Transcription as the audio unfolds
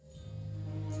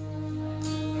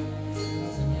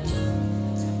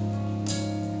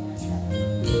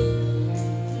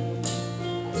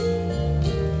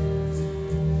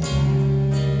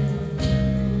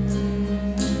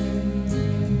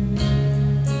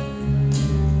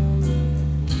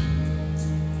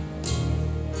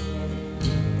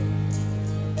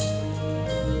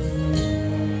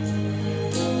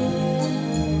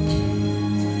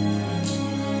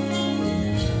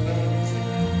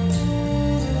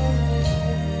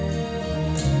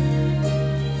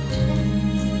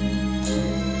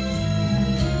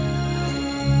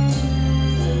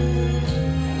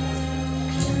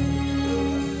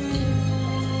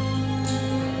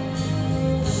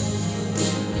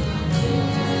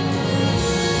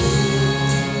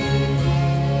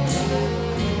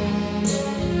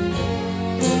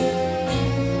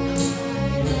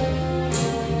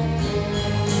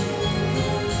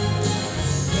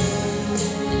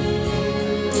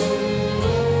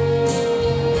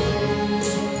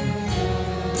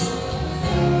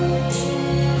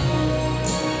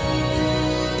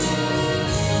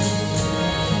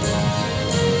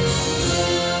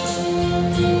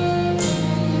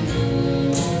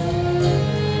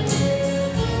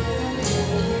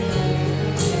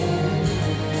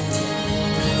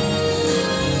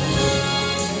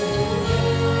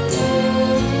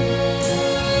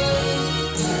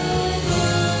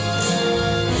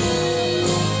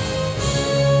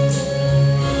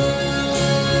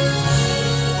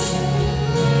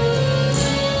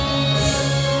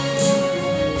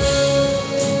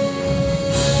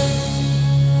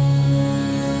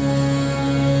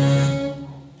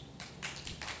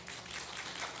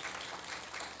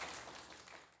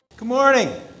Good morning.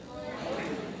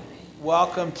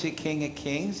 Welcome to King of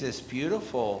Kings, this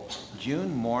beautiful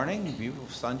June morning, beautiful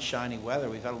sunshiny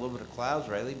weather. We've had a little bit of clouds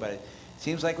lately, but it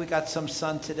seems like we got some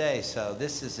sun today. So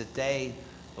this is a day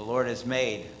the Lord has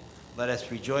made. Let us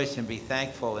rejoice and be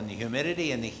thankful in the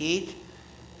humidity and the heat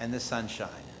and the sunshine.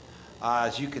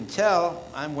 As you can tell,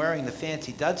 I'm wearing the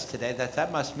fancy duds today.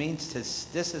 That must mean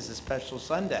this is a special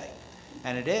Sunday,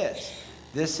 and it is.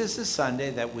 This is the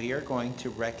Sunday that we are going to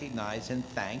recognize and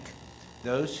thank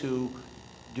those who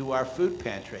do our food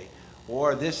pantry.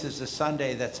 Or this is a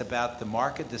Sunday that's about the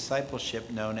mark of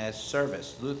discipleship known as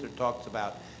service. Luther talks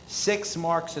about 6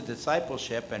 marks of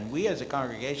discipleship, and we as a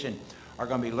congregation are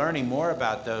going to be learning more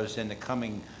about those in the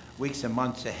coming weeks and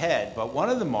months ahead. But one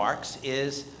of the marks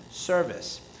is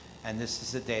service. And this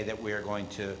is the day that we are going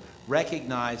to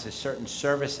recognize a certain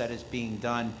service that is being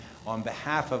done on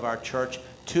behalf of our church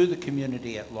to the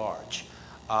community at large.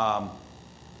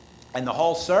 And the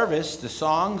whole service, the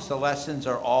songs, the lessons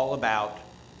are all about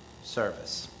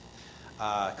service.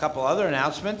 A couple other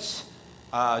announcements.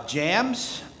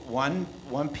 Jams,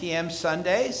 1 p.m.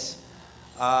 Sundays.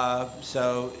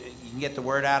 So you can get the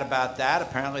word out about that.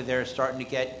 Apparently they're starting to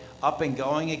get up and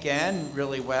going again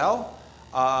really well.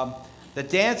 The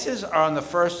dances are on the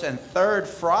 1st and 3rd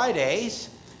Fridays.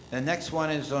 The next one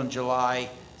is on July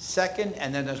 2nd,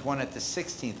 and then there's one at the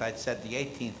 16th. I'd said the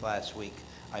 18th last week.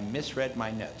 I misread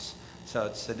my notes. So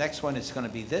the next one is going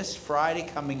to be this Friday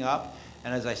coming up.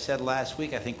 And as I said last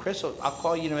week, I think Chris, I'll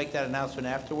call you to make that announcement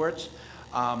afterwards.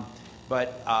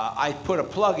 But I put a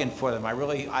plug in for them. I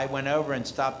went over and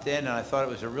stopped in, and I thought it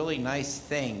was a really nice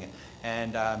thing.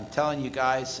 And I'm telling you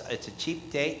guys, it's a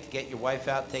cheap date to get your wife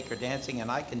out, take her dancing. And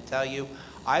I can tell you,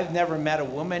 I've never met a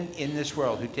woman in this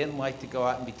world who didn't like to go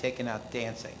out and be taken out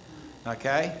dancing.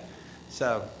 Okay?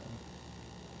 So,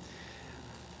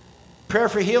 Prayer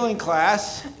for Healing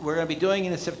class, we're going to be doing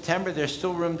it in September. There's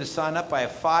still room to sign up. I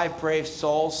have 5 brave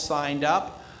souls signed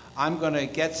up. I'm going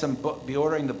to be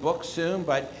ordering the book soon,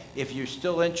 but if you're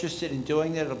still interested in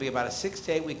doing that, it'll be about a 6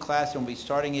 to 8 week class, and we'll be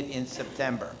starting it in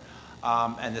September.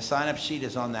 And the sign-up sheet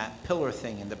is on that pillar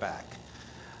thing in the back.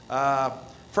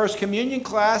 First Communion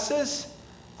classes.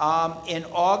 In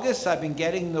August, I've been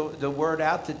getting the word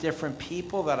out to different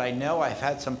people that I know. I've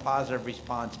had some positive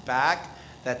response back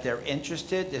that they're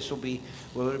interested. It'll be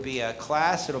a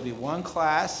class. It'll be one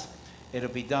class. It'll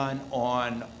be done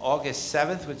on August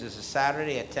 7th, which is a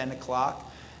Saturday at 10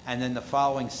 o'clock. And then the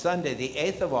following Sunday, the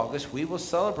 8th of August, we will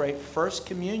celebrate First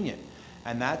Communion.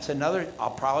 And that's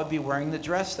I'll probably be wearing the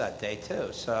dress that day too.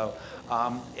 So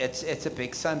it's a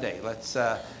big Sunday. Let's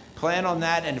plan on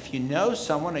that. And if you know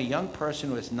someone, a young person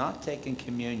who has not taken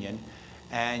communion,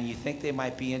 and you think they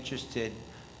might be interested,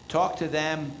 talk to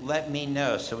them, let me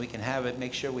know so we can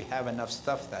make sure we have enough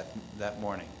stuff that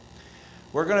morning.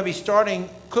 We're going to be starting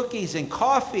cookies and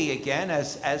coffee again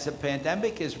as the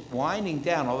pandemic is winding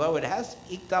down, although it has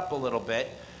eked up a little bit.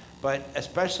 But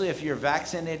especially if you're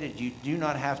vaccinated, you do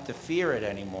not have to fear it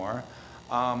anymore.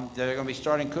 They're going to be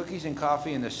starting cookies and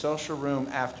coffee in the social room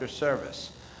after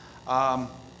service.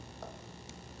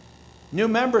 New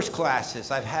members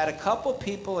classes. I've had a couple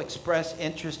people express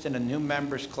interest in a new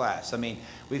members class. I mean,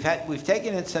 we've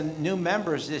taken in some new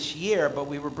members this year, but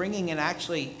we were bringing in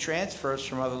actually transfers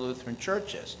from other Lutheran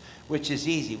churches, which is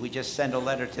easy. We just send a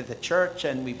letter to the church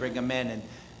and we bring them in and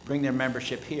bring their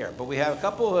membership here. But we have a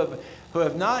couple who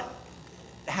have not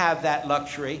have that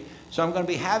luxury. So I'm going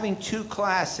to be having 2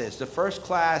 classes. The first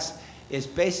class is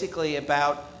basically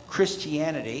about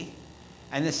Christianity,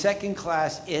 and the second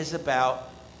class is about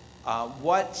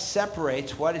what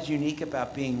is unique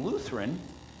about being Lutheran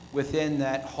within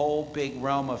that whole big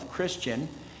realm of Christian,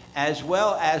 as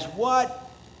well as what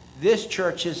this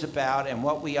church is about and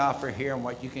what we offer here and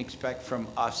what you can expect from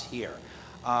us here.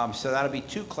 So that'll be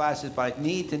 2 classes, but I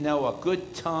need to know a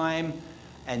good time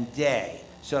and day.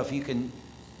 So if you can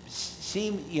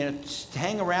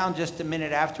hang around just a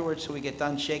minute afterwards so we get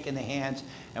done shaking the hands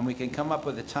and we can come up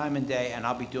with a time and day, and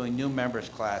I'll be doing new members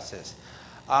classes.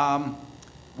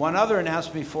 One other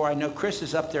announcement before I know Chris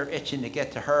is up there itching to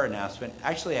get to her announcement.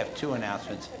 Actually, I have 2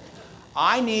 announcements.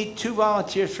 I need 2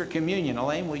 volunteers for communion.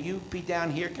 Elaine, will you be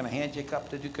down here? Can I hand you a cup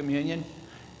to do communion?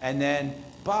 And then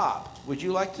Bob, would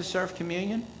you like to serve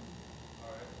communion?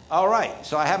 All right.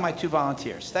 So I have my 2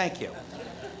 volunteers. Thank you.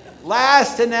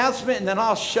 Last announcement, and then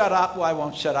I'll shut up. Well, I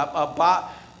won't shut up. Bob,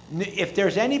 if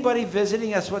there's anybody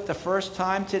visiting us for the first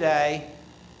time today,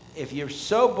 if you're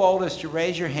so bold as to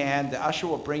raise your hand, the usher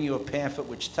will bring you a pamphlet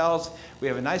we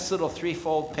have a nice little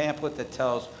 3-fold pamphlet that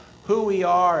tells who we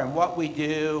are and what we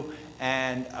do,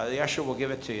 and the usher will give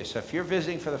it to you. So if you're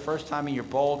visiting for the first time and you're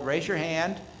bold, raise your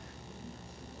hand.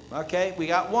 Okay, we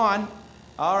got one.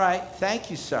 All right. Thank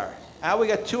you, sir. Now we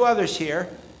got two others here.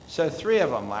 So 3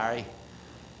 of them, Larry.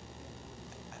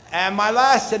 And my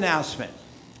last announcement.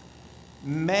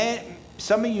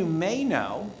 Some of you may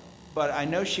know, but I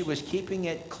know she was keeping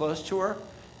it close to her.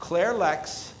 Claire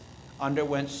Lex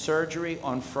underwent surgery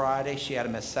on Friday. She had a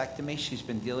mastectomy. She's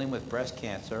been dealing with breast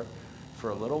cancer for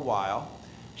a little while.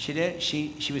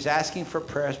 She was asking for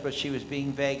prayers, but she was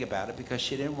being vague about it because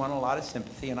she didn't want a lot of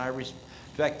sympathy, and I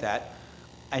respect that.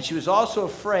 And she was also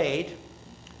afraid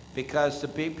because the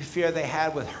big fear they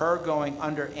had with her going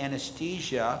under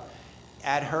anesthesia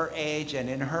at her age and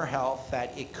in her health,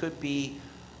 that it could be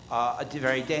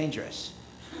very dangerous.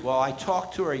 Well, I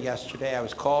talked to her yesterday. I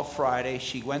was called Friday.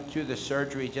 She went through the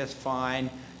surgery just fine.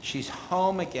 She's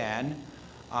home again.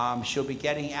 She'll be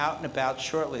getting out and about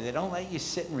shortly. They don't let you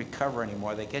sit and recover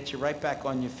anymore. They get you right back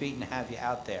on your feet and have you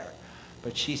out there.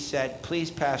 But she said,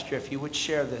 please, Pastor, if you would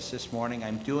share this morning.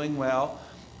 I'm doing well.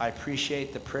 I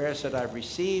appreciate the prayers that I've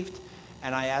received,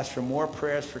 and I ask for more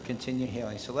prayers for continued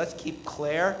healing. So let's keep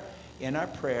Claire in our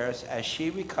prayers as she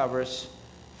recovers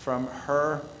from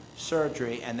her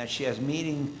surgery, and that she has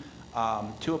meeting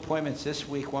 2 appointments this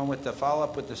week, one with the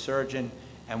follow-up with the surgeon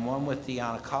and one with the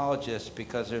oncologist,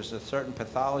 because there's a certain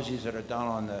pathologies that are done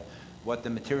on the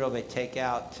material they take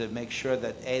out to make sure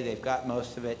that A, they've got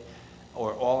most of it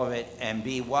or all of it, and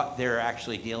B, what they're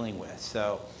actually dealing with.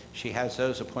 So she has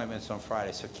those appointments on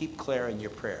Friday. So keep Claire in your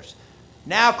prayers.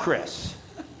 Now, Chris.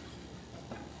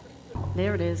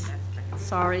 There it is.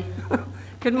 Sorry.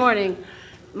 Good morning.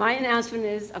 My announcement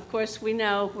is, of course, we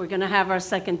know we're going to have our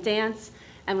second dance,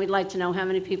 and we'd like to know how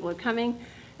many people are coming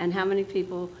and how many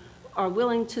people are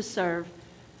willing to serve,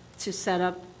 to set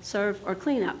up, serve, or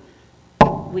clean up.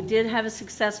 We did have a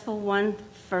successful one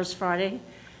first Friday,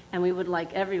 and we would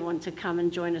like everyone to come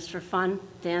and join us for fun,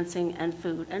 dancing, and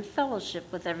food, and fellowship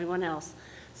with everyone else.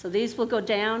 So these will go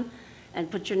down,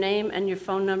 and put your name and your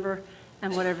phone number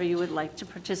and whatever you would like to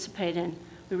participate in.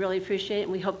 We really appreciate it,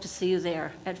 and we hope to see you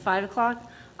there at 5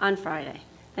 o'clock on Friday.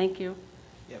 Thank you.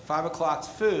 Yeah, 5 o'clock's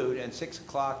food, and 6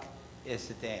 o'clock is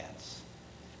the dance.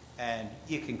 And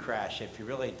you can crash. If you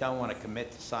really don't want to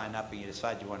commit to sign up and you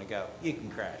decide you want to go, you can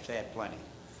crash. They had plenty.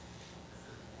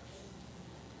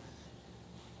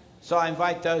 So I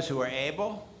invite those who are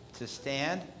able to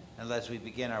stand, and as we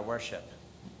begin our worship.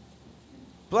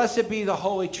 Blessed be the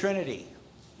Holy Trinity,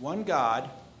 one God,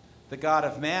 the God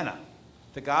of manna,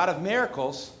 the God of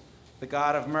miracles, the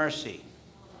God of mercy.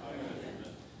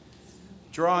 Amen.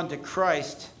 Drawn to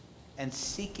Christ and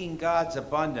seeking God's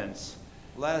abundance,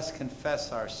 let us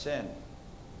confess our sin.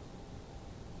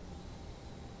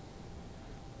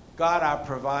 God, our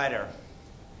provider,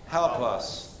 help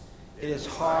us. It is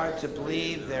hard to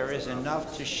believe there is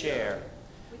enough to share.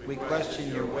 We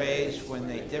question your ways when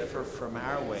they differ from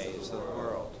our ways of the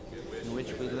world in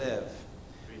which we live.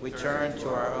 We turn to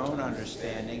our own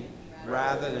understanding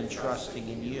rather than trusting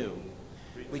in you.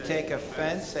 We take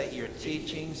offense at your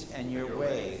teachings and your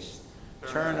ways.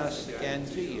 Turn us again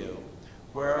to you.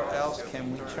 Where else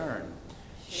can we turn?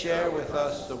 Share with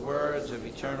us the words of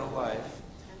eternal life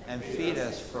and feed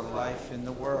us for life in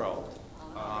the world.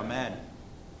 Amen.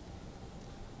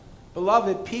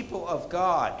 Beloved people of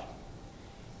God,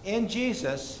 in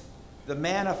Jesus, the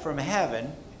manna from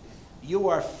heaven, you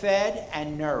are fed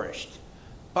and nourished.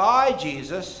 By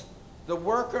Jesus, the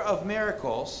worker of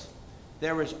miracles,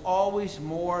 there is always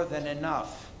more than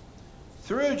enough.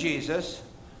 Through Jesus,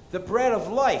 the bread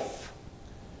of life,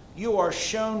 you are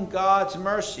shown God's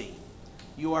mercy.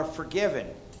 You are forgiven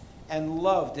and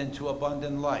loved into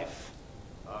abundant life.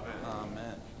 Amen.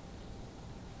 Amen.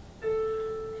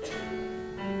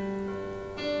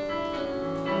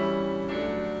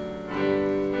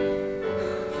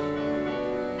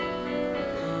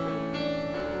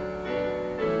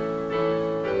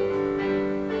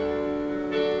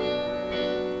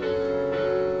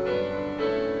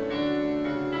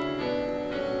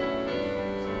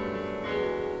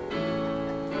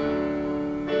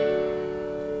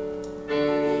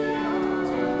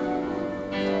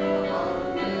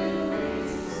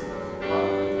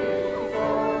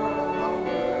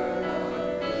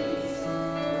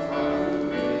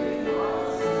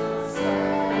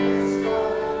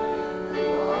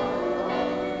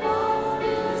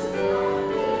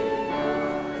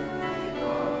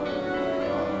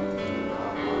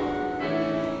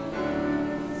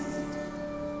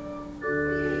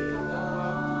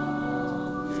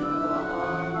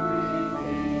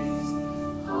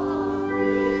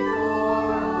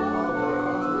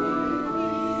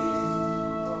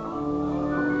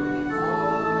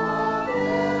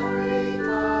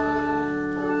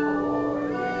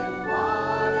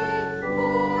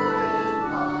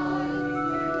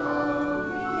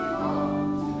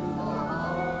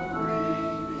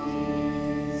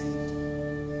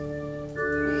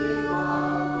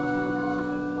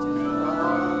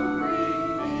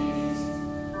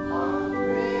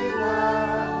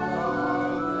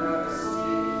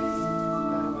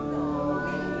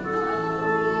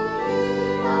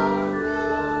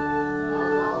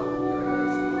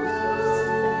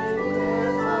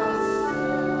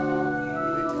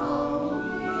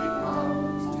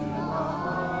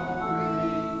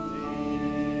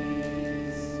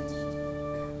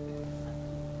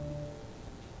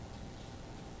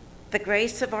 The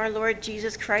grace of our Lord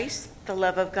Jesus Christ, the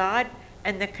love of God,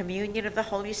 and the communion of the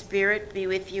Holy Spirit be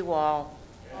with you all.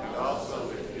 And also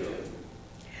with you.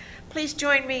 Please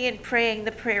join me in praying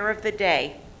the prayer of the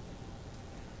day.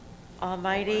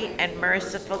 Almighty and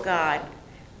merciful God,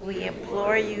 we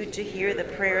implore you to hear the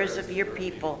prayers of your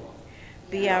people.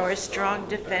 Be our strong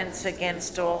defense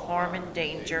against all harm and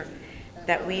danger,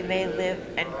 that we may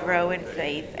live and grow in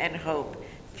faith and hope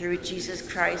through Jesus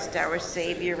Christ, our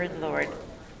Savior and Lord.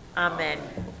 Amen.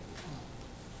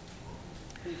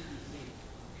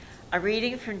 A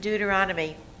reading from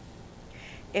Deuteronomy.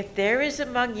 If there is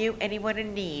among you anyone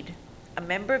in need, a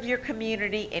member of your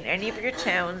community in any of your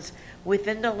towns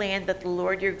within the land that the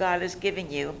Lord your God is giving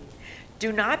you,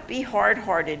 do not be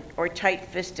hard-hearted or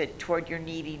tight-fisted toward your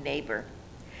needy neighbor.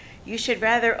 You should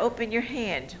rather open your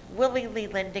hand, willingly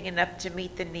lending enough to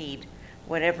meet the need,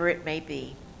 whatever it may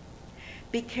be.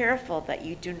 Be careful that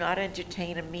you do not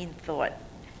entertain a mean thought,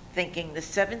 thinking the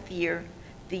seventh year,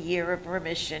 the year of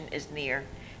remission, is near,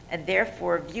 and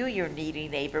therefore view your needy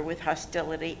neighbor with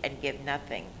hostility and give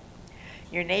nothing.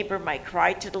 Your neighbor might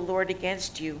cry to the Lord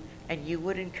against you, and you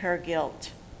would incur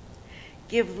guilt.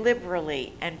 Give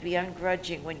liberally and be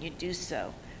ungrudging when you do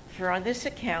so, for on this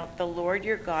account the Lord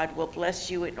your God will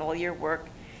bless you in all your work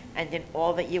and in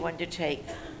all that you undertake.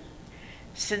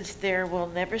 Since there will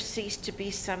never cease to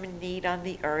be some in need on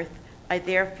the earth, I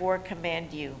therefore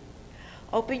command you,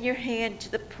 open your hand to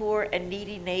the poor and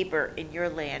needy neighbor in your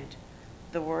land.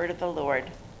 The word of the Lord.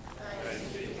 Thanks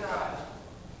be to God.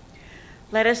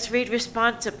 Let us read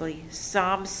responsibly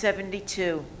Psalm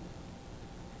 72.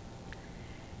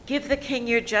 Give the king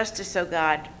your justice, O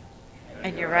God,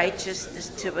 and your righteousness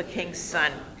to a king's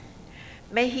son.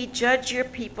 May he judge your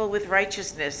people with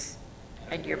righteousness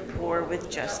and your poor with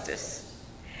justice.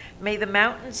 May the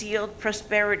mountains yield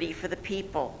prosperity for the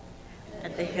people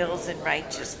and the hills in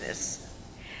righteousness.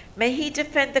 May he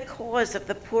defend the cause of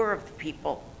the poor of the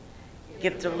people,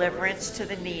 give deliverance to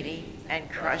the needy,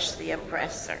 and crush the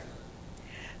oppressor.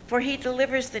 For he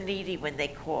delivers the needy when they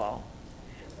call,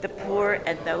 the poor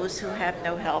and those who have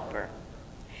no helper.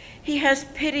 He has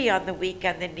pity on the weak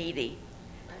and the needy,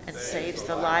 and saves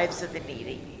the lives of the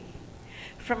needy.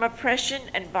 From oppression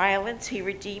and violence he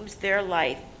redeems their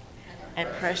life, and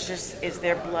precious is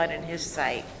their blood in his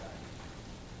sight.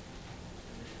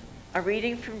 A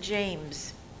reading from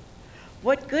James.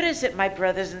 What good is it, my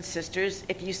brothers and sisters,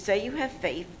 if you say you have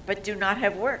faith but do not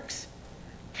have works?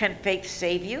 Can faith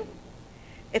save you?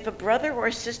 If a brother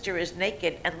or sister is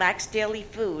naked and lacks daily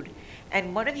food,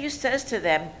 and one of you says to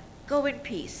them, "Go in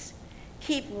peace,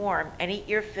 keep warm and eat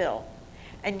your fill,"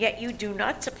 and yet you do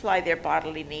not supply their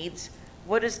bodily needs,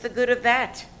 what is the good of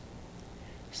that?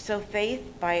 So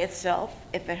faith by itself,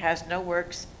 if it has no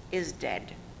works, is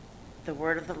dead. The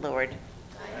word of the Lord.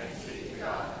 Thanks be to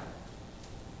God.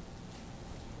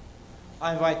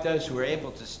 I invite those who are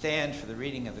able to stand for the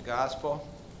reading of the gospel.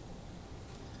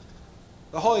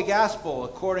 The Holy Gospel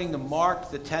according to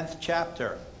Mark, the 10th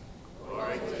chapter.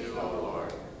 Glory to you, O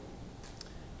Lord.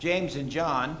 James and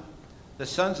John, the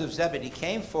sons of Zebedee,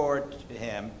 came forward to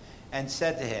him and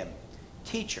said to him,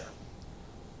 "Teacher,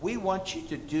 we want you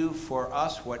to do for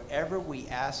us whatever we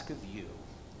ask of you."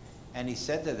 And he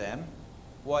said to them,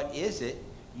 "What is it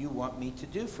you want me to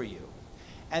do for you?"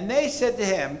 And they said to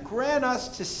him, "Grant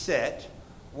us to sit,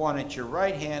 one at your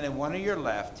right hand and one at your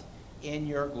left, in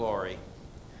your glory."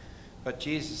 But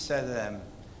Jesus said to them,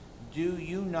 "Do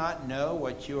you not know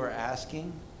what you are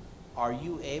asking? Are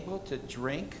you able to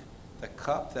drink the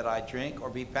cup that I drink, or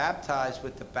be baptized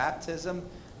with the baptism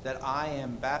that I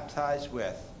am baptized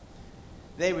with?"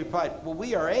 They replied, "Well,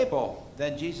 we are able."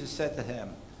 Then Jesus said to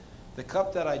him, "The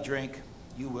cup that I drink,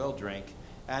 you will drink,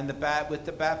 and with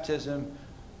the baptism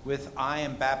with I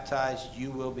am baptized, you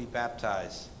will be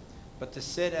baptized. But to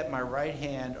sit at my right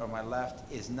hand or my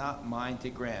left is not mine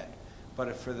to grant,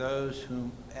 but for those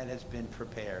whom it has been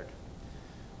prepared."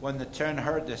 When the 10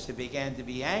 heard this, they began to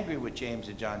be angry with James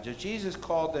and John. So Jesus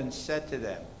called and said to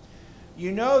them,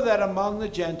 "You know that among the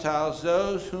Gentiles,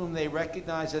 those whom they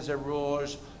recognize as their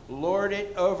rulers lord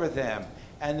it over them,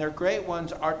 and their great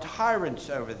ones are tyrants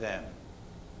over them.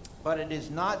 But it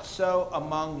is not so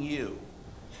among you.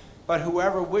 But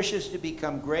whoever wishes to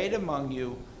become great among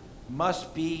you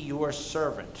must be your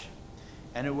servant,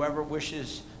 and whoever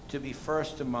wishes to be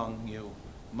first among you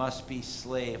must be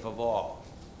slave of all."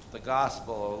 The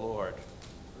gospel, O Lord.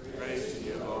 Praise to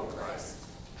you, O Christ.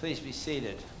 Please be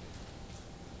seated.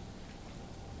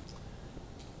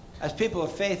 As people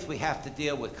of faith, we have to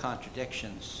deal with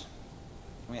contradictions.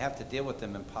 We have to deal with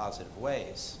them in positive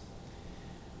ways.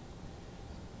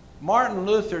 Martin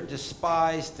Luther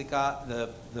despised the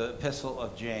epistle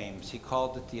of James. He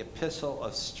called it the epistle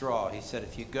of straw. He said,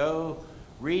 if you go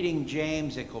reading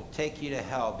James, it will take you to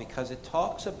hell, because it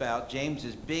talks about, James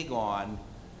is big on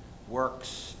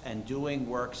works and doing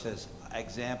works as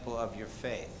example of your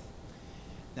faith.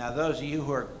 Now, those of you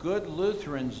who are good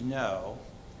Lutherans know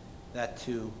that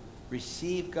to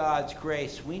receive God's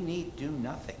grace, we need do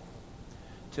nothing.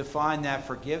 To find that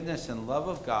forgiveness and love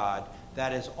of God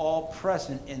that is all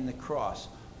present in the cross.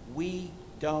 We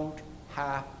don't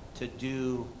have to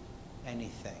do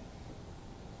anything.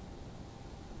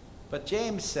 But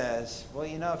James says, well,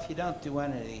 if you don't do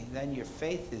anything, then your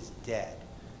faith is dead,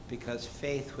 because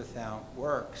faith without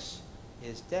works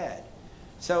is dead.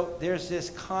 So there's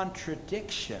this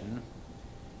contradiction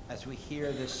as we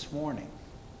hear this morning.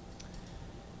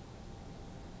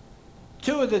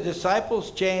 Two of the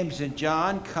disciples, James and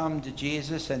John, come to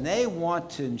Jesus, and they want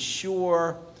to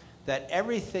ensure that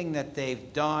everything that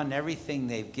they've done, everything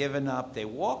they've given up, they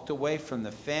walked away from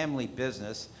the family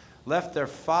business, left their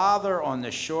father on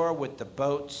the shore with the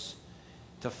boats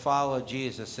to follow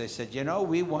Jesus. They said,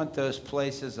 we want those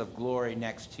places of glory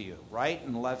next to you, right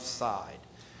and left side.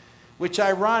 Which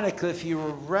ironically, if you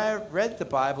read the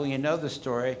Bible, you know the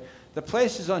story, the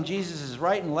places on Jesus'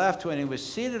 right and left when he was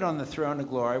seated on the throne of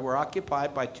glory were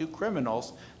occupied by two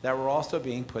criminals that were also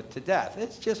being put to death.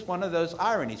 It's just one of those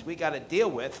ironies we got to deal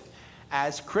with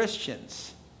as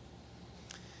Christians.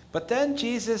 But then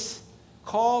Jesus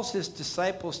calls his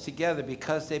disciples together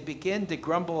because they begin to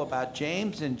grumble about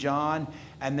James and John,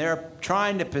 and they're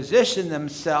trying to position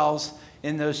themselves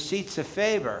in those seats of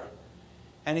favor.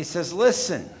 And he says,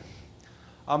 listen,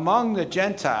 among the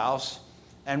Gentiles,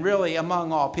 and really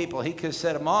among all people, he could have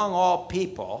said among all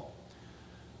people,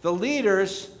 the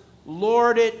leaders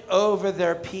lord it over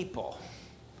their people,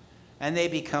 and they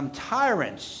become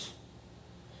tyrants.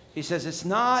 He says it's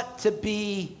not to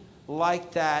be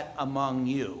like that among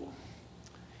you.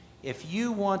 If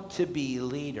you want to be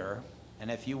leader, and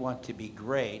if you want to be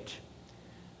great,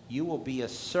 you will be a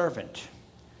servant.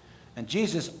 And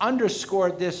Jesus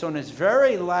underscored this on his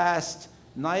very last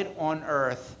night on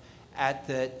earth at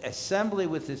the assembly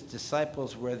with his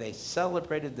disciples, where they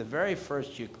celebrated the very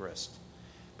first Eucharist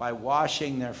by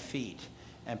washing their feet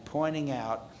and pointing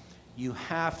out, you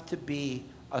have to be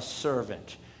a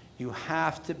servant. You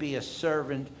have to be a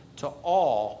servant to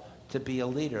all to be a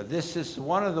leader. This is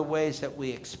one of the ways that we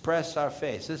express our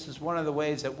faith. This is one of the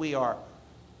ways that we are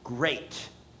great,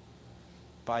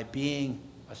 by being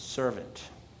a servant.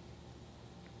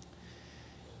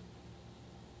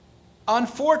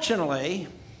 Unfortunately,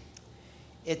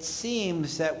 it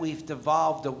seems that we've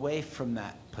devolved away from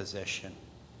that position.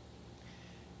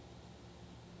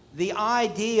 The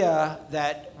idea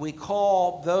that we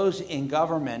call those in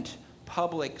government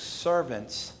public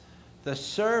servants, the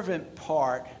servant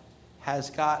part has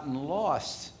gotten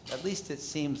lost, at least it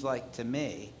seems like to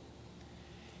me.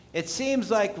 It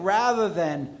seems like rather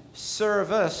than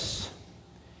serve us,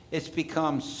 it's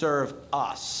become serve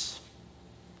us.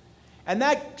 And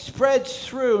that spreads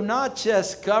through not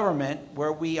just government,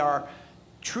 where we are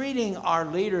treating our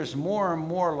leaders more and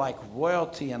more like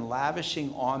royalty and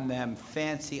lavishing on them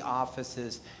fancy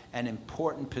offices and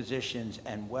important positions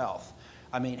and wealth.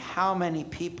 I mean, how many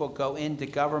people go into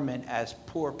government as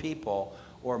poor people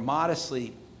or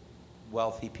modestly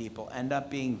wealthy people, end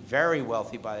up being very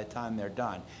wealthy by the time they're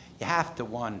done? You have to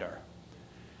wonder.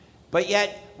 But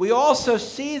yet, we also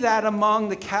see that among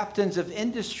the captains of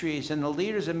industries and the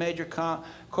leaders of major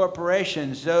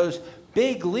corporations, those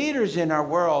big leaders in our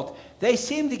world, they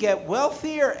seem to get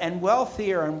wealthier and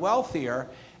wealthier and wealthier,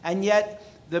 and yet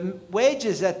the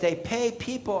wages that they pay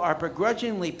people are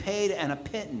begrudgingly paid and a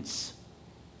pittance.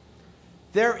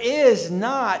 There is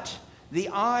not the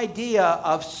idea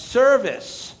of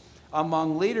service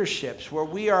among leaderships, where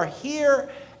we are here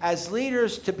as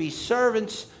leaders to be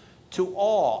servants to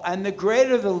all. And the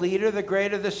greater the leader, the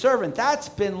greater the servant. That's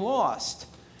been lost.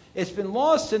 It's been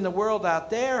lost in the world out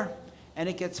there, and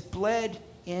it gets bled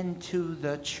into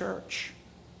the church.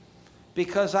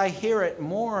 Because I hear it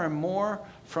more and more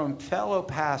from fellow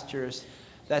pastors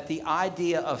that the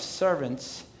idea of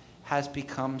servants has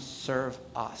become serve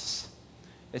us.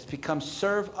 It's become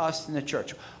serve us in the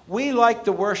church. We like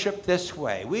the worship this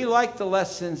way. We like the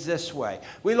lessons this way.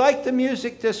 We like the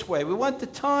music this way. We want the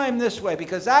time this way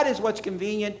because that is what's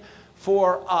convenient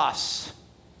for us.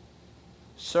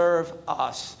 Serve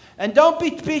us. And don't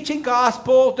be preaching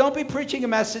gospel. Don't be preaching a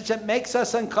message that makes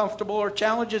us uncomfortable or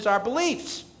challenges our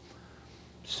beliefs.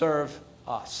 Serve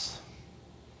us.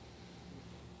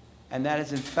 And that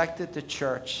has infected the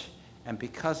church. And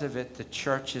because of it, the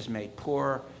church is made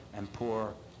poorer and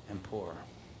poorer and poorer.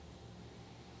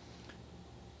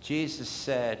 Jesus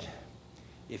said,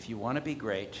 if you want to be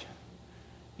great,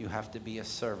 you have to be a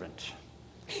servant.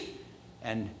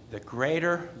 And the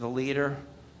greater the leader,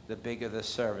 the bigger the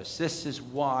service. This is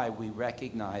why we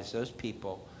recognize those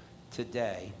people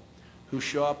today who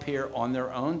show up here on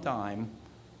their own dime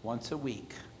once a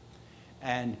week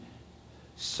and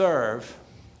serve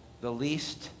the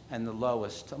least and the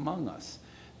lowest among us.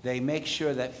 They make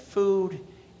sure that food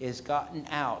is gotten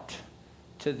out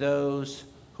to those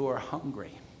who are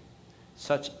hungry.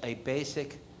 Such a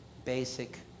basic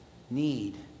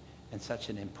need and such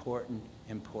an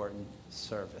important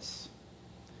service.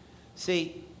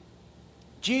 See,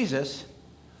 Jesus,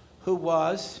 who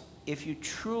was, if you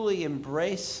truly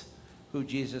embrace who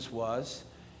Jesus was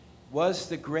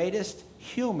the greatest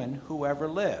human who ever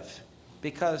lived.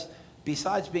 Because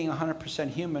besides being 100%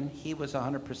 human, he was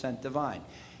 100% divine.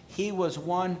 He was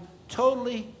one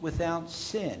totally without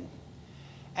sin.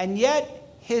 And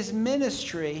yet, his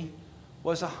ministry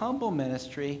was a humble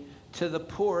ministry to the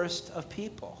poorest of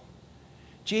people.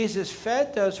 Jesus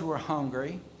fed those who were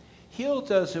hungry, healed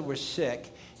those who were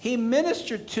sick. He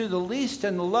ministered to the least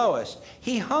and the lowest.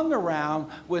 He hung around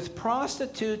with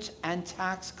prostitutes and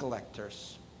tax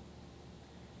collectors.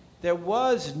 There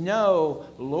was no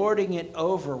lording it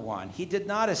over one. He did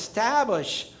not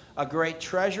establish a great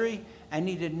treasury, and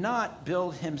he did not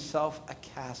build himself a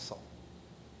castle.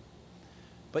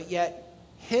 But yet,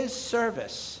 his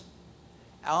service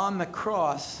on the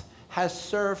cross has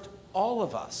served all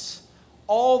of us,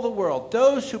 all the world,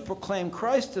 those who proclaim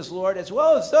Christ as Lord, as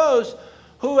well as those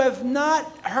who have not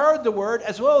heard the word,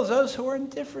 as well as those who are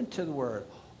indifferent to the word.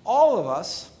 All of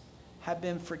us have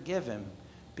been forgiven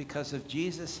because of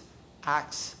Jesus'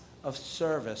 acts of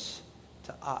service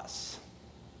to us.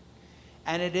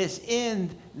 And it is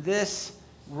in this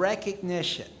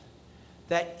recognition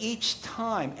that each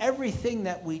time, everything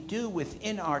that we do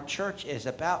within our church is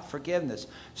about forgiveness.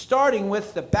 Starting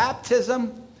with the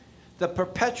baptism, the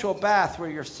perpetual bath where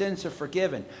your sins are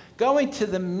forgiven. Going to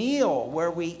the meal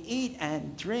where we eat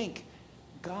and drink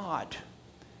God,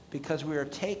 because we are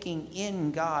taking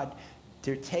in God.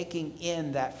 They're taking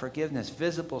in that forgiveness,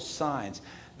 visible signs.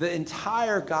 The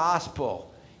entire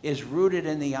gospel is rooted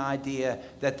in the idea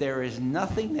that there is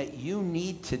nothing that you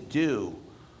need to do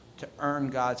to earn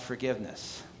God's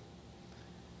forgiveness.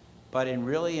 But in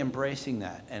really embracing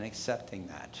that and accepting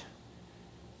that,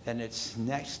 then it's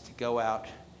next to go out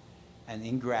and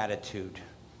in gratitude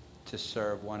to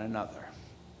serve one another.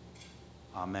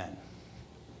 Amen.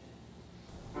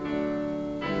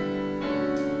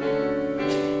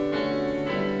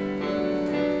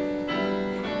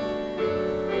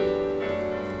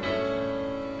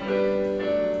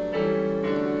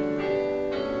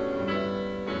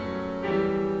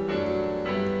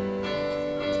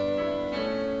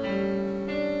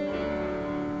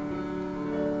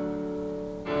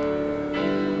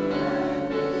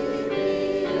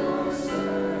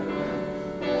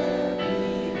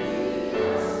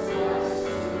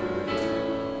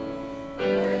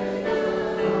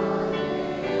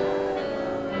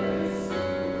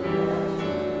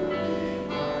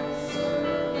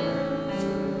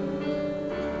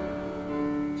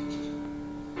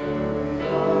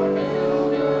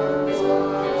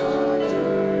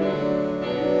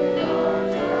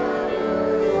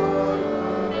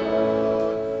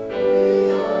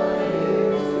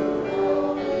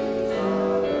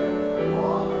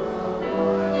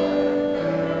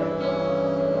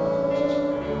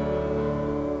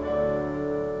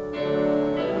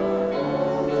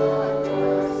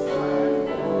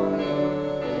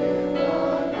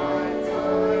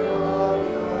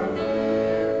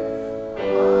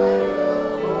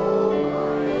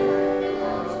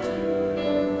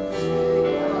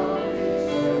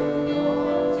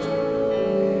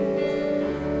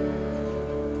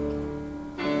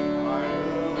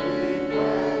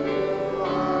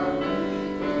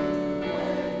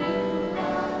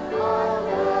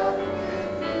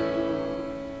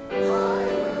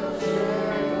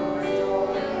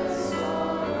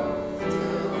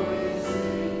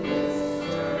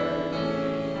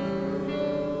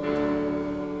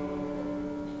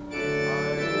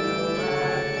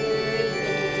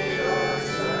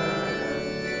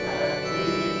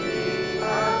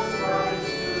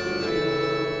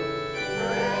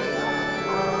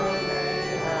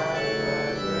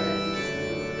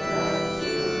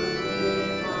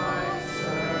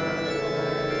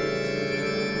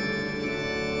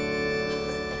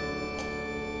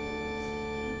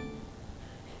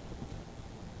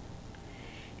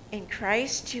 In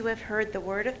Christ you have heard the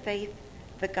word of faith,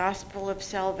 the gospel of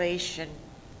salvation.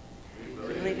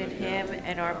 We believe in him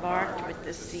and are marked with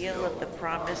the seal of the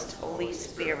promised Holy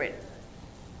Spirit.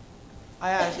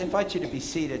 invite you to be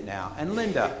seated now. And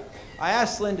Linda, I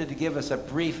asked Linda to give us a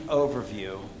brief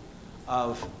overview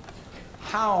of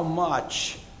how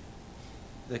much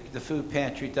the food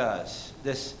pantry does.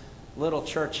 This little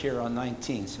church here on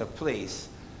 19, so please.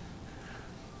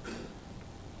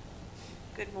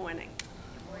 Good morning.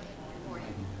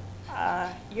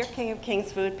 Your King of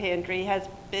Kings Food Pantry has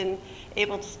been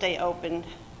able to stay open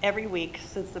every week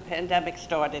since the pandemic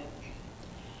started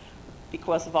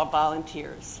because of our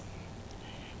volunteers.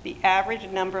 The average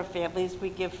number of families we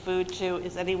give food to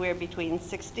is anywhere between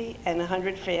 60 and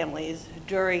 100 families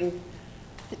during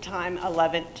the time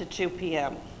 11 to 2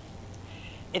 p.m.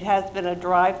 It has been a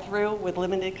drive-through with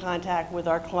limited contact with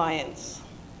our clients.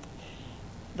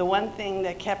 The one thing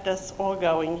that kept us all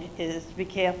going is be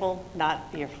careful,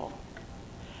 not fearful.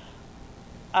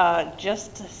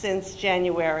 Just since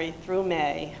January through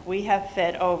May, we have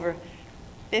fed over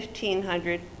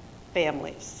 1,500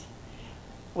 families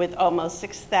with almost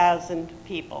 6,000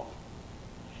 people.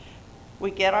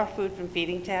 We get our food from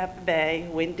Feeding Tampa Bay,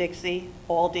 Winn-Dixie,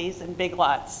 Aldi's, and Big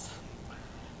Lots.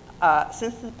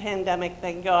 Since the pandemic,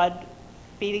 thank God,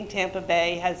 Feeding Tampa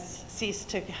Bay has ceased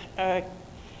to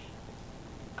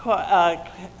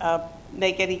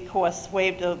make any costs,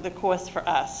 waive the cost for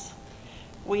us.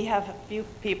 We have a few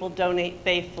people donate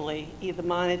faithfully, either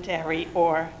monetary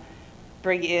or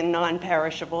bring in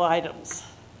non-perishable items.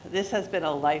 This has been a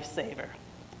lifesaver.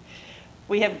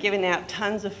 We have given out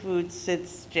tons of food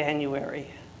since January.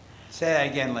 Say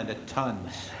that again, Linda,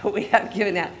 tons. We have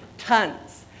given out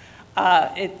tons.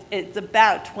 It's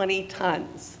about 20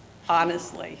 tons,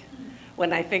 honestly,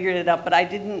 when I figured it up, but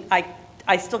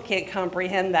I still can't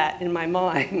comprehend that in my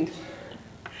mind.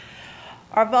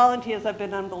 Our volunteers have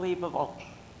been unbelievable.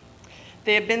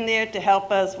 They have been there to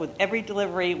help us with every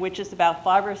delivery, which is about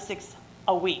 5 or 6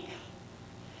 a week.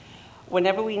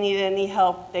 Whenever we needed any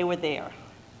help, they were there.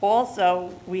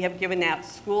 Also, we have given out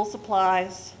school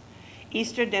supplies,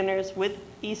 Easter dinners with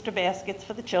Easter baskets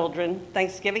for the children,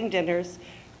 Thanksgiving dinners,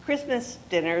 Christmas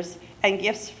dinners, and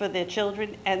gifts for the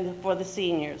children and for the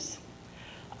seniors.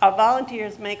 Our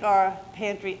volunteers make our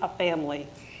pantry a family.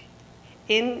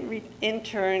 In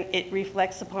turn, it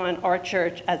reflects upon our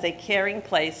church as a caring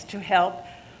place to help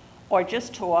or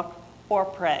just talk or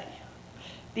pray.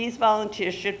 These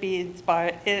volunteers should be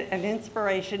an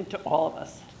inspiration to all of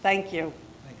us. Thank you.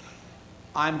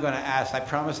 I'm going to ask, I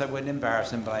promise I wouldn't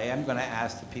embarrass them, but I am going to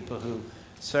ask the people who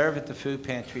serve at the food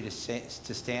pantry to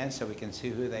stand so we can see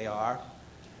who they are.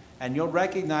 And you'll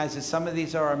recognize that some of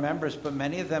these are our members, but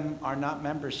many of them are not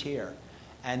members here.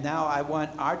 And now I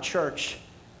want our church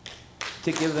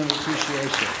to give them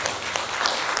appreciation.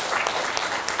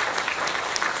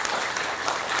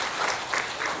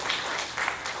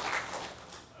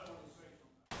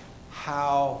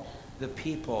 How the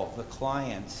people, the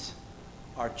clients,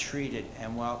 are treated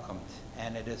and welcomed,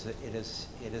 and it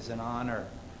is an honor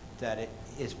that it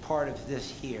is part of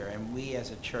this here, and we as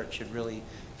a church should really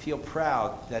feel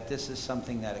proud that this is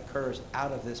something that occurs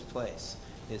out of this place,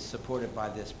 is supported by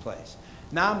this place.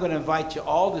 Now I'm going to invite you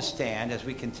all to stand as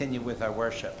we continue with our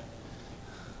worship.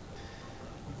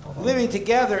 Living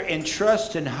together in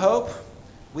trust and hope,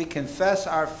 we confess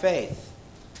our faith.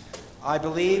 I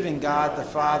believe in God the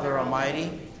Father Almighty,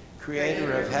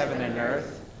 creator of heaven and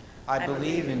earth. I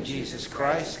believe in Jesus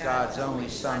Christ, God's only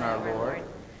Son, our Lord,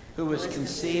 who was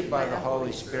conceived by the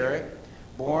Holy Spirit,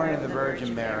 born of the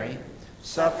Virgin Mary,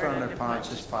 suffered under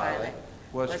Pontius Pilate,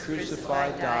 was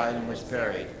crucified, died, and was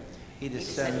buried. He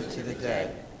descended to the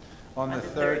dead. On the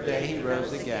third day he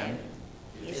rose again,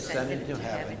 he ascended into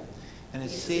heaven, and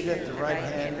is seated at the right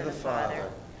hand of the Father.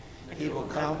 He will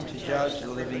come to judge the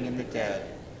living and the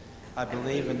dead. I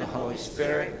believe in the Holy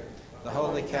Spirit, the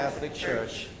Holy Catholic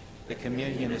Church, the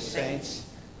communion of saints,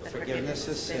 the forgiveness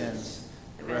of sins,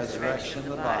 the resurrection of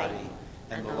the body,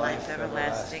 and the life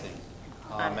everlasting.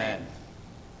 Amen.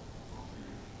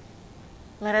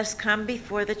 Let us come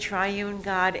before the triune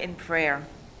God in prayer.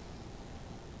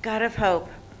 God of hope,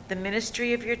 the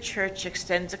ministry of your church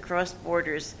extends across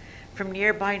borders, from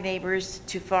nearby neighbors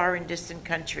to far and distant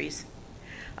countries.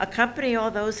 Accompany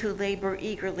all those who labor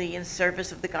eagerly in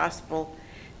service of the gospel,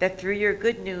 that through your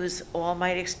good news all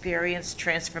might experience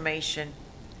transformation.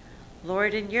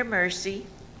 Lord, in your mercy,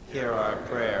 hear our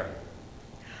prayer.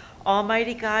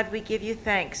 Almighty God, we give you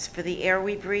thanks for the air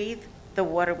we breathe, the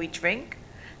water we drink,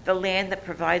 the land that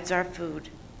provides our food.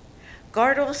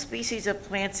 Guard all species of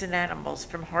plants and animals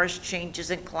from harsh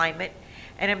changes in climate,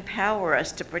 and empower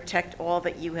us to protect all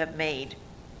that you have made.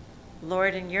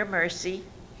 Lord, in your mercy,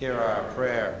 hear our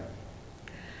prayer.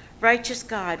 Righteous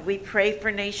God, we pray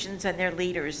for nations and their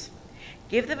leaders.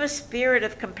 Give them a spirit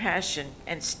of compassion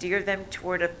and steer them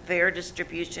toward a fair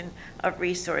distribution of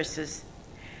resources,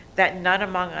 that none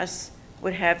among us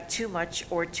would have too much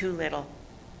or too little.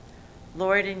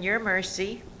 Lord, in your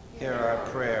mercy, Hear our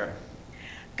prayer.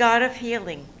 God of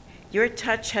healing, your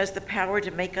touch has the power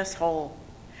to make us whole.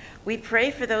 We pray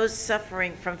for those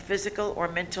suffering from physical or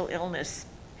mental illness.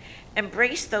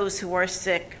 Embrace those who are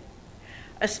sick,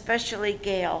 especially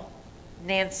Gail,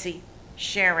 Nancy,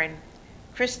 Sharon,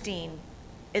 Christine,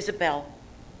 Isabel,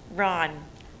 Ron,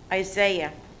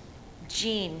 Isaiah,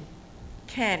 Jean,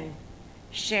 Ken,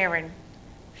 Sharon,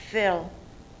 Phil,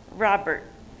 Robert,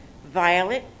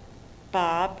 Violet,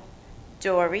 Bob,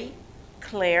 Dory,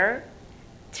 Claire,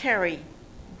 Terry,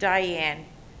 Diane,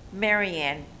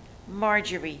 Marianne,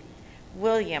 Marjorie,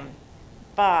 William,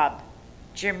 Bob,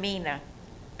 Jermina,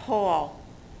 Paul,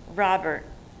 Robert,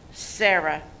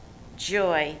 Sarah,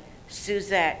 Joy,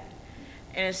 Suzette,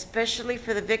 and especially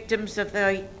for the victims of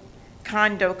the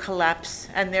condo collapse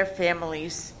and their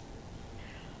families.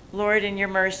 Lord, in your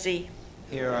mercy,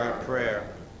 Hear our prayer.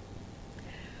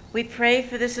 we pray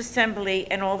for this assembly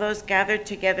and all those gathered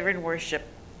together in worship.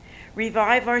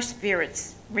 Revive our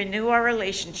spirits, renew our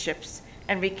relationships,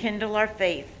 and rekindle our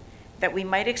faith, that we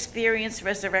might experience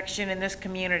resurrection in this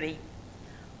community.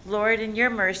 Lord, in your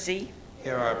mercy,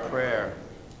 Hear our prayer.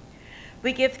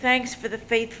 we give thanks for the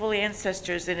faithful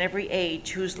ancestors in every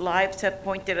age whose lives have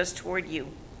pointed us toward you.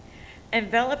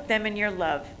 Envelop them in your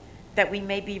love, that we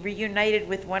may be reunited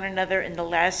with one another in the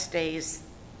last days.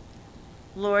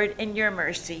 Lord, in your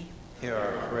mercy, Hear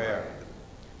our prayer.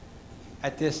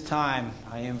 At this time,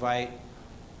 I invite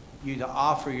you to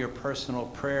offer your personal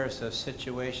prayers of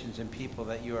situations and people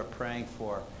that you are praying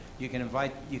for. You can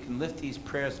lift these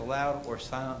prayers aloud or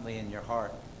silently in your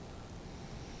heart.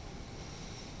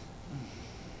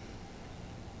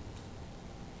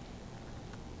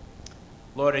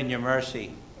 Lord, in your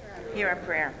mercy, hear our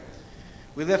prayer.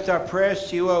 we lift our prayers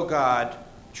to you, O God,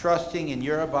 trusting in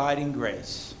your abiding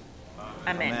grace.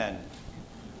 Amen. Amen.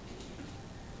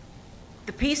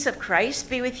 The peace of Christ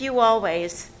be with you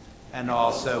always. And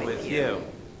also with you.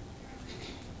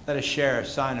 Let us share a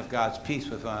sign of God's peace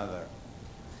with one another.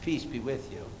 Peace be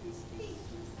with you.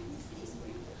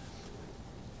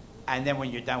 And then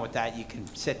when you're done with that, you can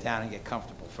sit down and get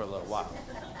comfortable for a little while.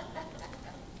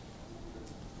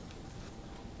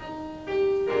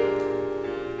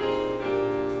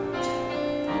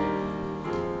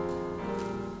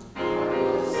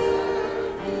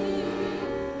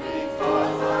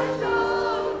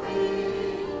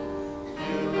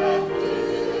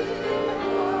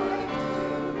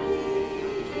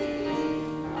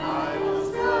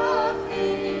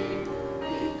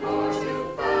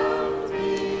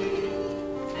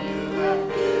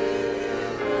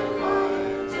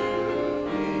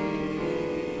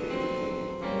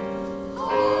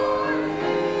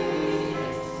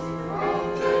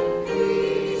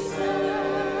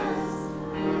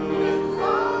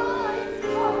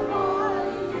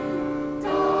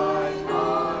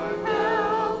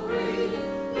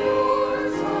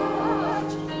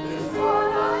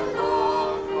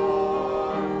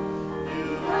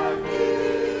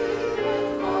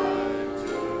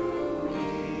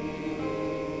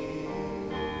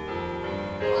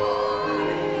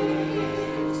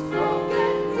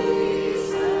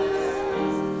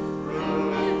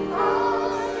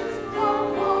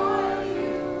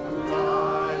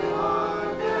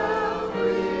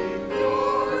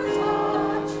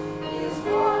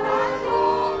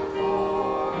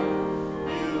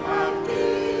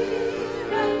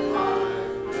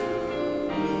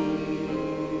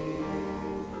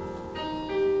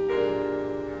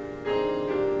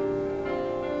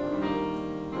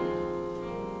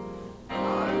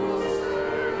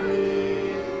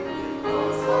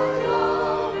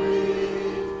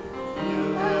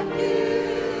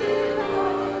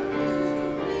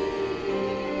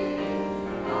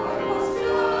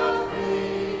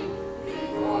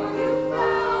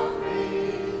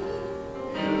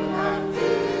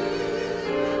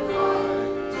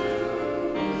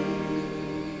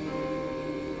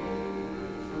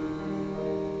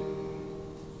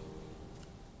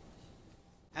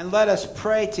 And let us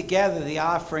pray together the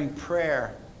offering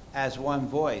prayer as one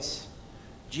voice.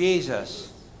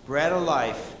 Jesus, bread of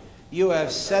life, you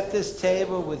have set this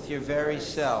table with your very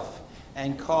self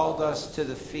and called us to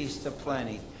the feast of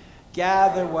plenty.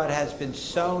 Gather what has been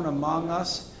sown among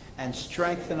us and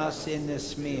strengthen us in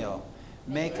this meal.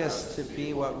 Make us to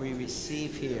be what we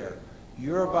receive here,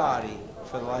 your body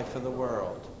for the life of the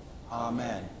world.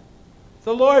 Amen.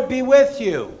 The Lord be with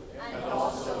you. And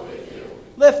also with you.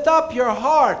 Lift up your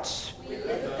hearts. We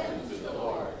lift them to the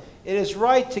Lord. It is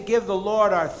right to give the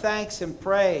Lord our thanks and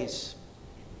praise.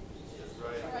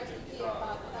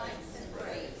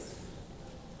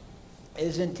 It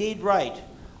is indeed right,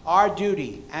 our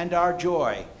duty and our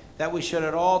joy, that we should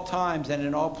at all times and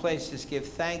in all places give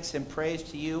thanks and praise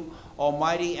to you,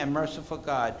 Almighty and merciful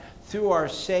God, through our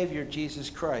Savior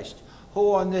Jesus Christ,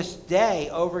 who on this day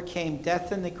overcame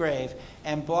death and the grave,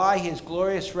 and by his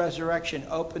glorious resurrection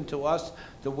opened to us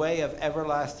the way of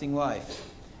everlasting life.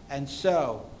 And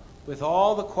so, with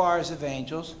all the choirs of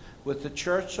angels, with the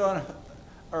church on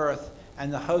earth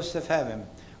and the hosts of heaven,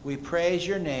 we praise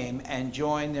your name and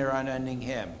join their unending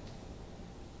hymn.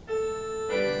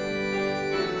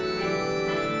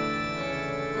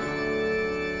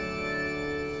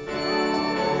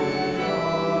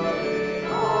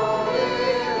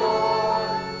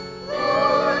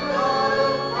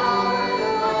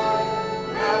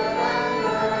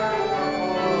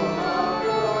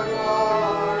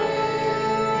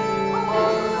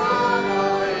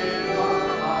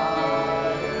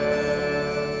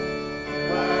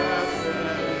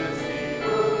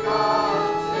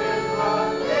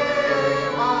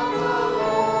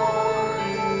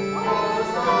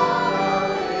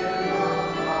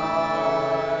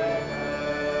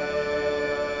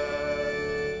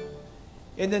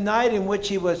 In the night in which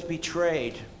he was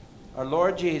betrayed, our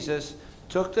Lord Jesus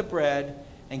took the bread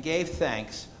and gave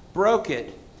thanks, broke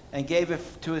it, and gave it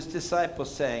to his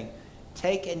disciples, saying,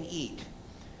 "Take and eat.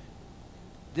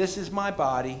 This is my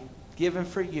body given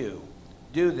for you.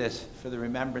 Do this for the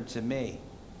remembrance of me."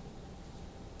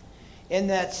 In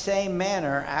that same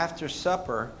manner, after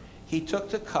supper, he took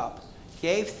the cup,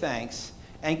 gave thanks,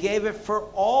 and gave it for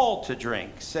all to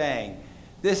drink, saying,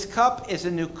 "This cup is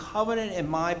a new covenant in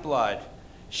my blood,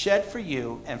 shed for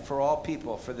you and for all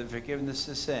people for the forgiveness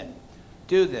of sin.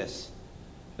 Do this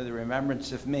for the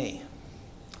remembrance of me."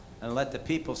 And let the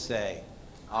people say,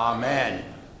 Amen.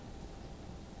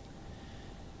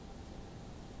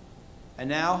 And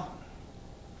now,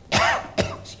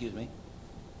 excuse me,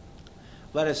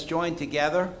 let us join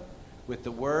together with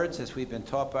the words as we've been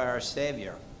taught by our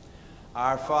Savior.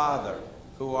 Our Father,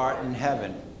 who art in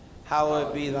heaven,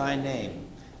 hallowed be thy name.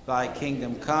 Thy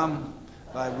kingdom come,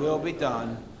 thy will be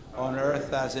done, on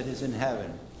earth as it is in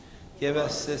heaven. Give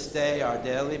us this day our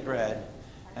daily bread,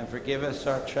 and forgive us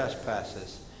our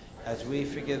trespasses, as we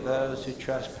forgive those who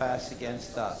trespass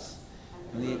against us.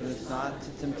 And lead us not into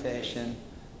temptation,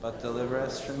 but deliver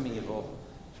us from evil.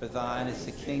 For thine is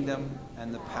the kingdom,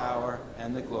 and the power,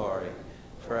 and the glory,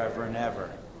 forever and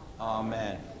ever.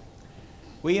 Amen.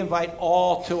 We invite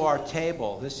all to our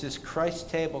table. This is Christ's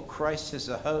table. Christ is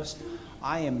the host.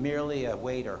 I am merely a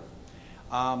waiter.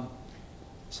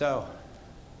 So,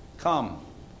 come,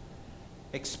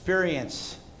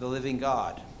 experience the living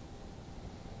God.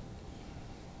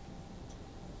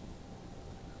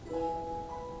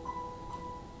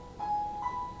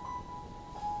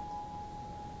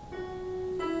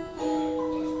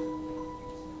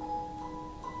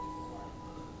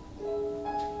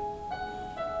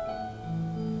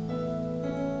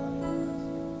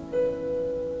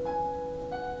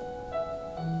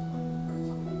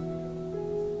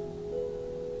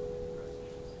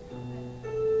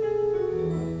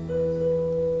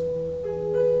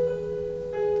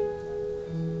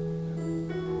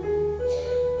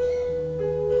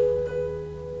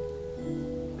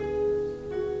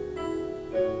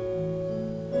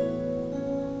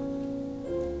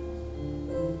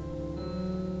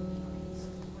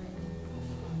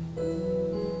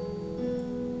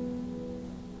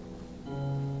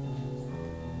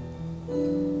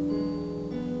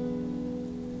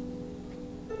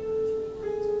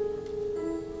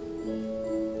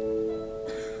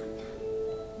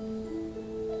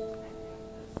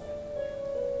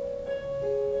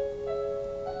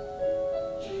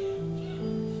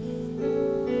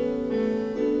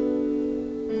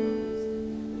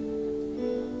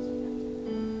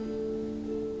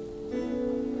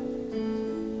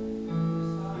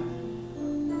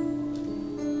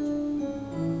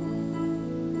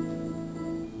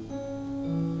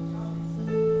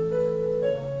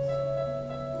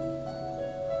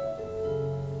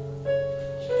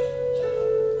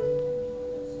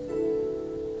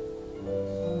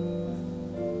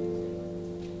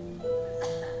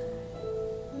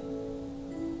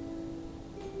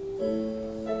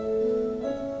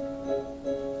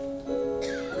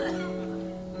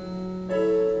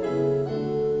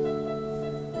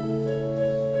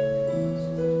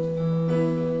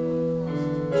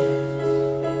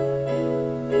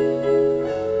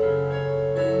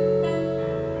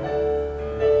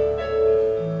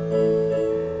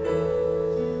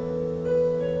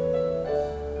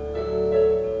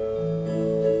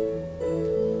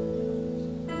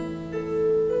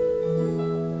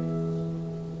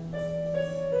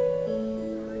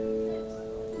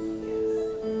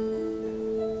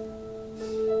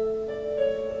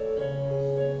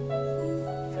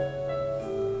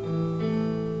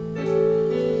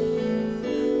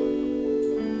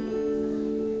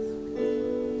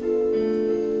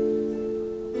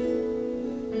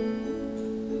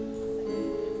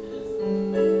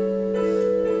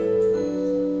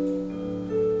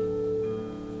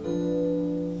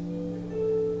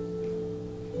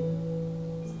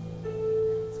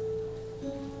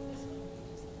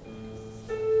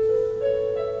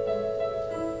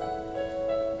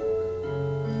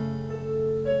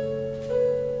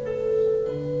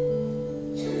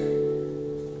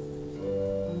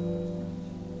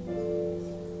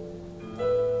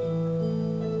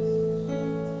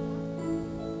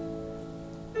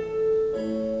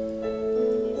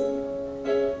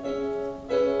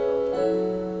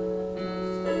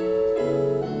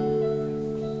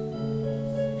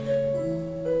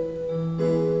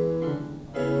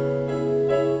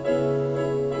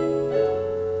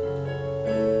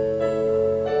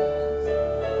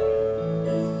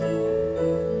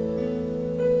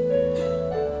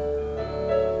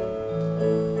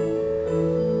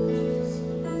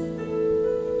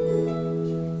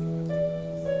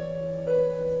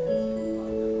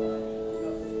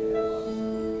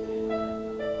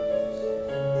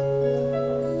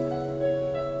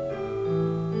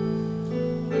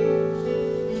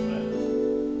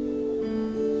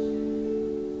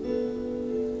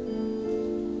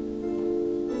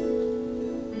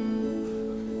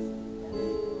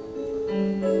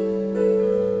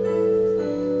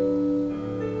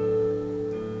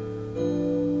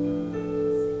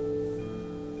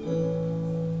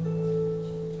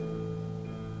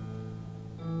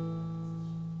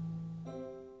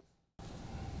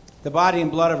 the body and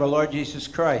blood of our Lord Jesus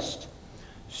Christ,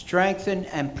 strengthen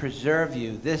and preserve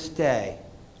you this day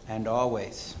and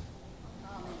always.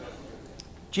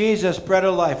 Jesus, bread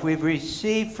of life, we've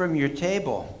received from your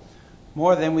table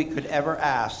more than we could ever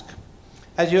ask.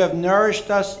 As you have nourished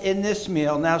us in this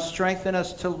meal, now strengthen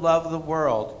us to love the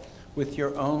world with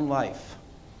your own life.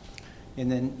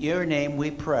 In your name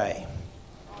we pray.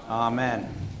 Amen.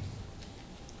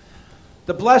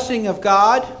 The blessing of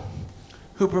God,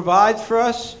 who provides for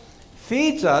us,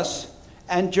 feeds us,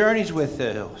 and journeys with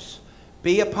us,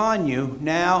 be upon you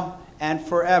now and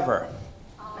forever.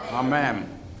 Amen.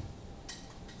 Amen.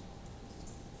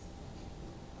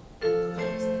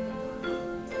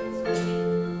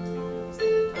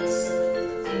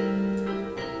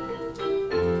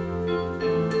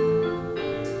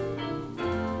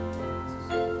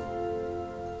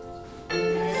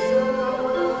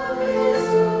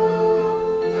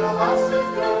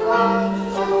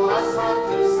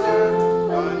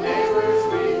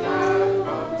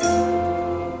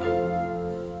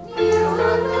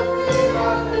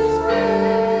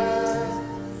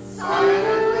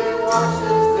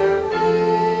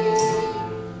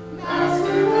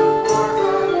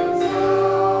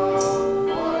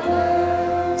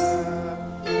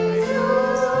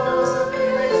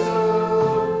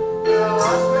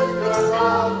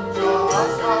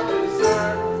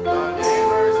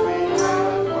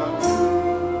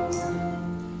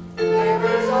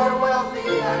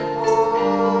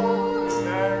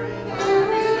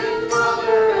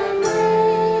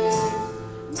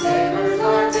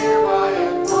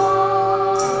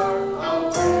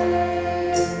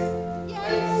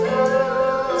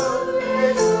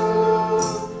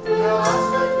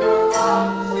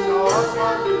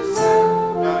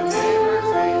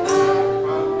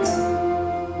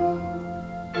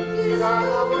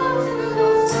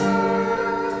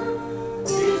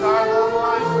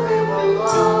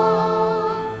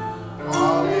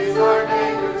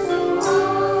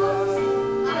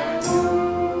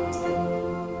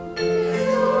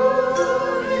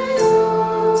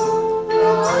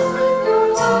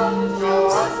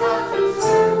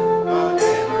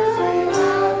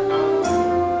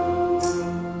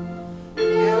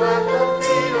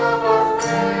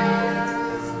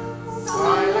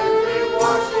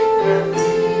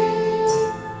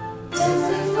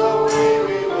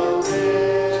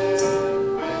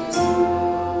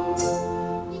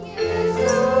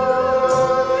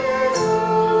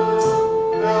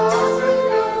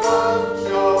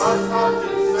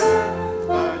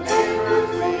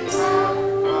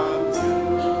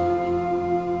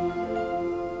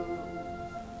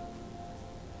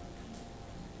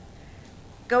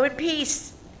 Go in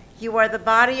peace. You are the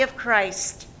body of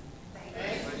Christ.